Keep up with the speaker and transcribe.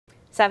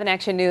7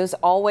 Action News,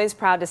 always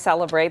proud to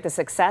celebrate the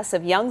success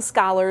of young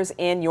scholars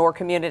in your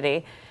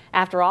community.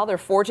 After all, they're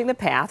forging the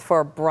path for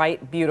a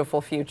bright,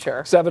 beautiful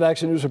future. 7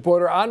 Action News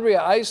reporter Andrea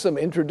Isom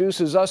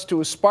introduces us to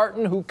a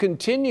Spartan who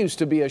continues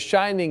to be a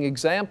shining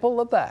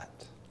example of that.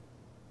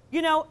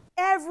 You know,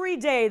 every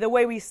day the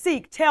way we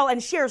seek, tell,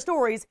 and share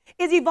stories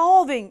is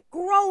evolving,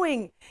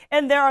 growing,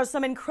 and there are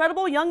some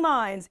incredible young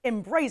minds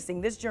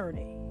embracing this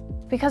journey.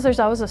 Because there's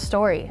always a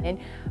story, and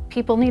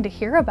people need to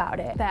hear about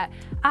it. That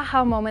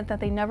aha moment that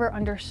they never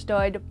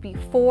understood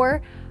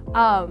before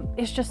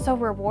is just so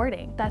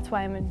rewarding. That's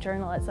why I'm in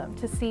journalism,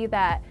 to see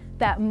that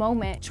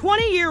moment.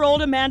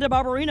 20-year-old Amanda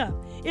Barberena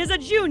is a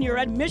junior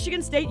at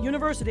Michigan State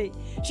University.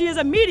 She is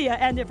a media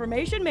and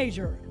information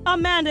major.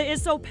 Amanda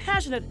is so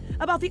passionate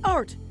about the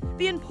art,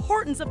 the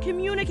importance of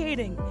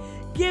communicating,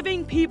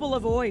 giving people a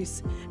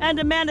voice, and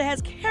Amanda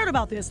has cared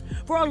about this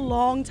for a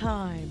long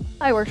time.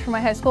 I worked for my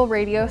high school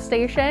radio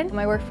station.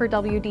 I worked for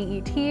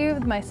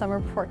WDET my summer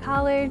before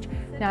college.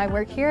 Now I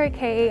work here at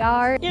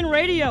KAR. In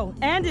radio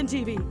and in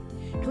TV.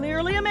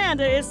 Clearly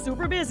Amanda is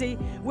super busy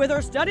with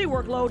her study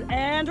workload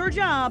and her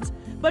jobs,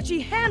 but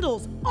she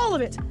handles all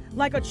of it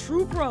like a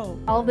true pro.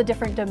 All the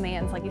different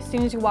demands, like as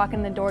soon as you walk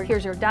in the door,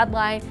 here's your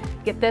deadline,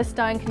 get this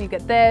done, can you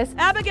get this?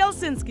 Abigail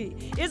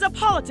Sinsky is a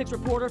politics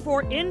reporter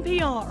for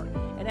NPR,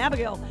 and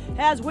Abigail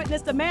has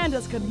witnessed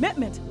Amanda's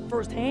commitment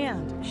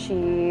firsthand.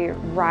 She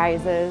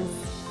rises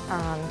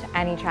to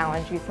any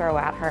challenge you throw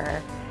at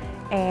her,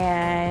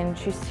 and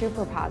she's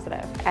super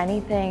positive.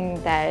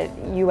 Anything that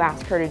you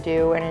ask her to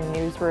do in a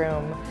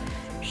newsroom,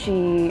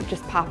 she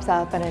just pops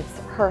up and it's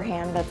her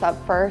hand that's up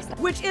first.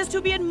 Which is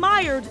to be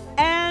admired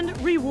and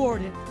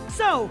rewarded.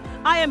 So,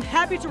 I am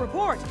happy to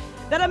report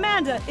that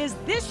Amanda is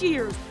this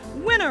year's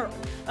winner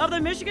of the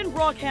Michigan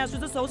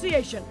Broadcasters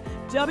Association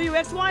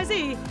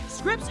WXYZ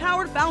Scripps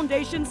Howard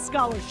Foundation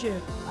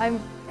Scholarship. I'm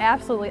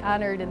absolutely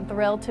honored and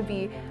thrilled to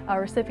be a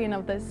recipient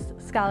of this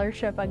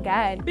scholarship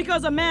again.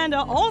 Because Amanda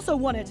also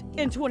won it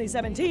in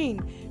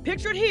 2017,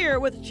 pictured here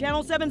with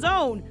Channel 7's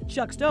own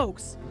Chuck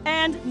Stokes.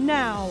 And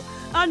now,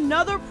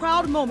 another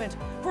proud moment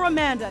for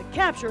Amanda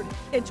captured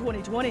in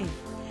 2020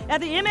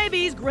 at the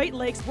MAB's Great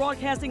Lakes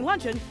Broadcasting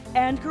Luncheon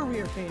and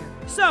Career Fair.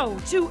 So,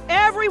 to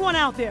everyone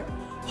out there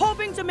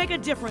hoping to make a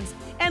difference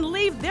and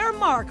leave their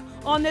mark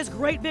on this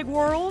great big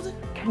world,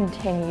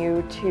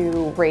 continue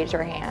to raise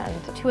your hand.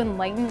 To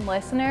enlighten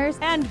listeners.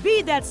 And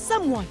be that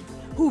someone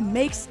who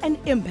makes an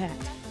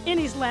impact. In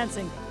East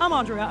Lansing, I'm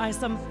Andrea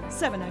Isom,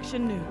 7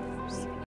 Action News.